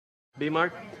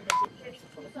B-Mark?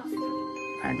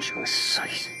 Angela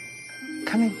sight.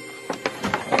 Come in.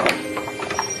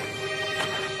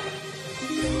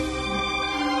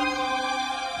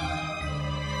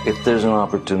 If there's an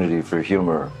opportunity for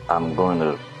humor, I'm going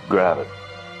to grab it.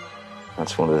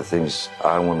 That's one of the things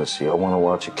I want to see. I want to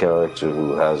watch a character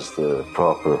who has the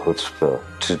proper chutzpah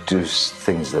to do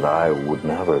things that I would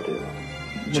never do.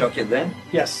 Chuck it then?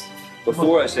 Yes.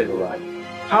 Before I say the line.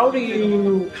 How do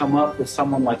you come up with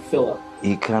someone like Philip?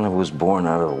 He kind of was born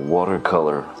out of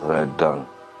watercolor that I'd done.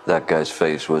 That guy's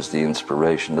face was the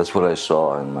inspiration. That's what I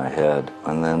saw in my head.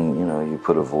 And then, you know, you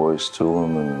put a voice to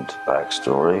him and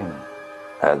backstory, and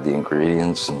add the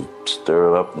ingredients and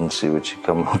stir it up and see what you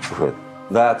come up with.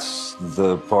 That's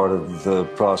the part of the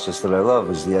process that I love,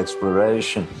 is the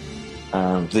exploration,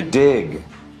 the dig.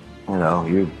 You know,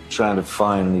 you're trying to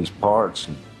find these parts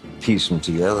and piece them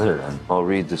together. And I'll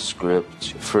read the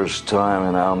script first time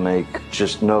and I'll make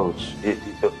just notes,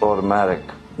 automatic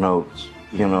notes.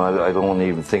 You know, I don't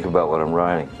even think about what I'm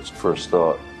writing. Just first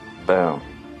thought, bam,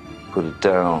 put it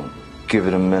down, give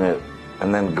it a minute,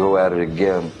 and then go at it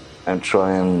again and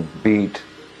try and beat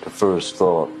the first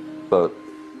thought. But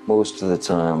most of the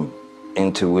time,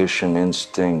 intuition,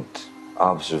 instinct,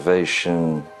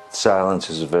 observation,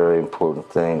 silence is a very important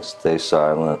thing. Stay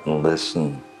silent and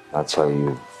listen. That's how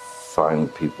you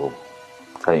find people,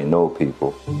 how you know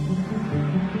people.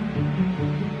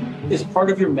 Is part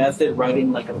of your method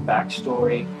writing like a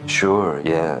backstory? Sure,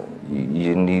 yeah.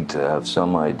 You need to have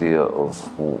some idea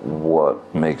of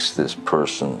what makes this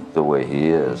person the way he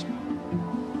is.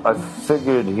 I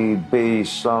figured he'd be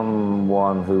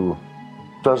someone who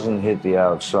doesn't hit the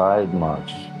outside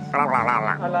much.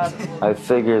 I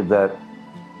figured that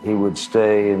he would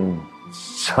stay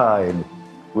inside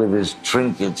with his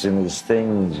trinkets and his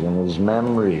things and his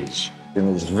memories, and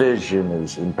his vision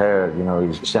is impaired. You know,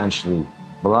 he's essentially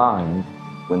blind.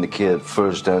 When the kid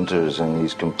first enters and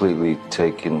he's completely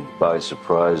taken by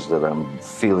surprise that I'm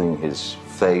feeling his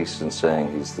face and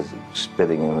saying he's the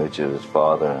spitting image of his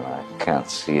father and I can't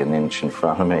see an inch in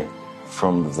front of me.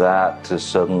 From that to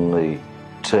suddenly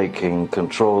taking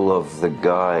control of the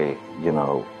guy, you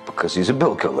know, because he's a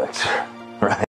bill collector, right?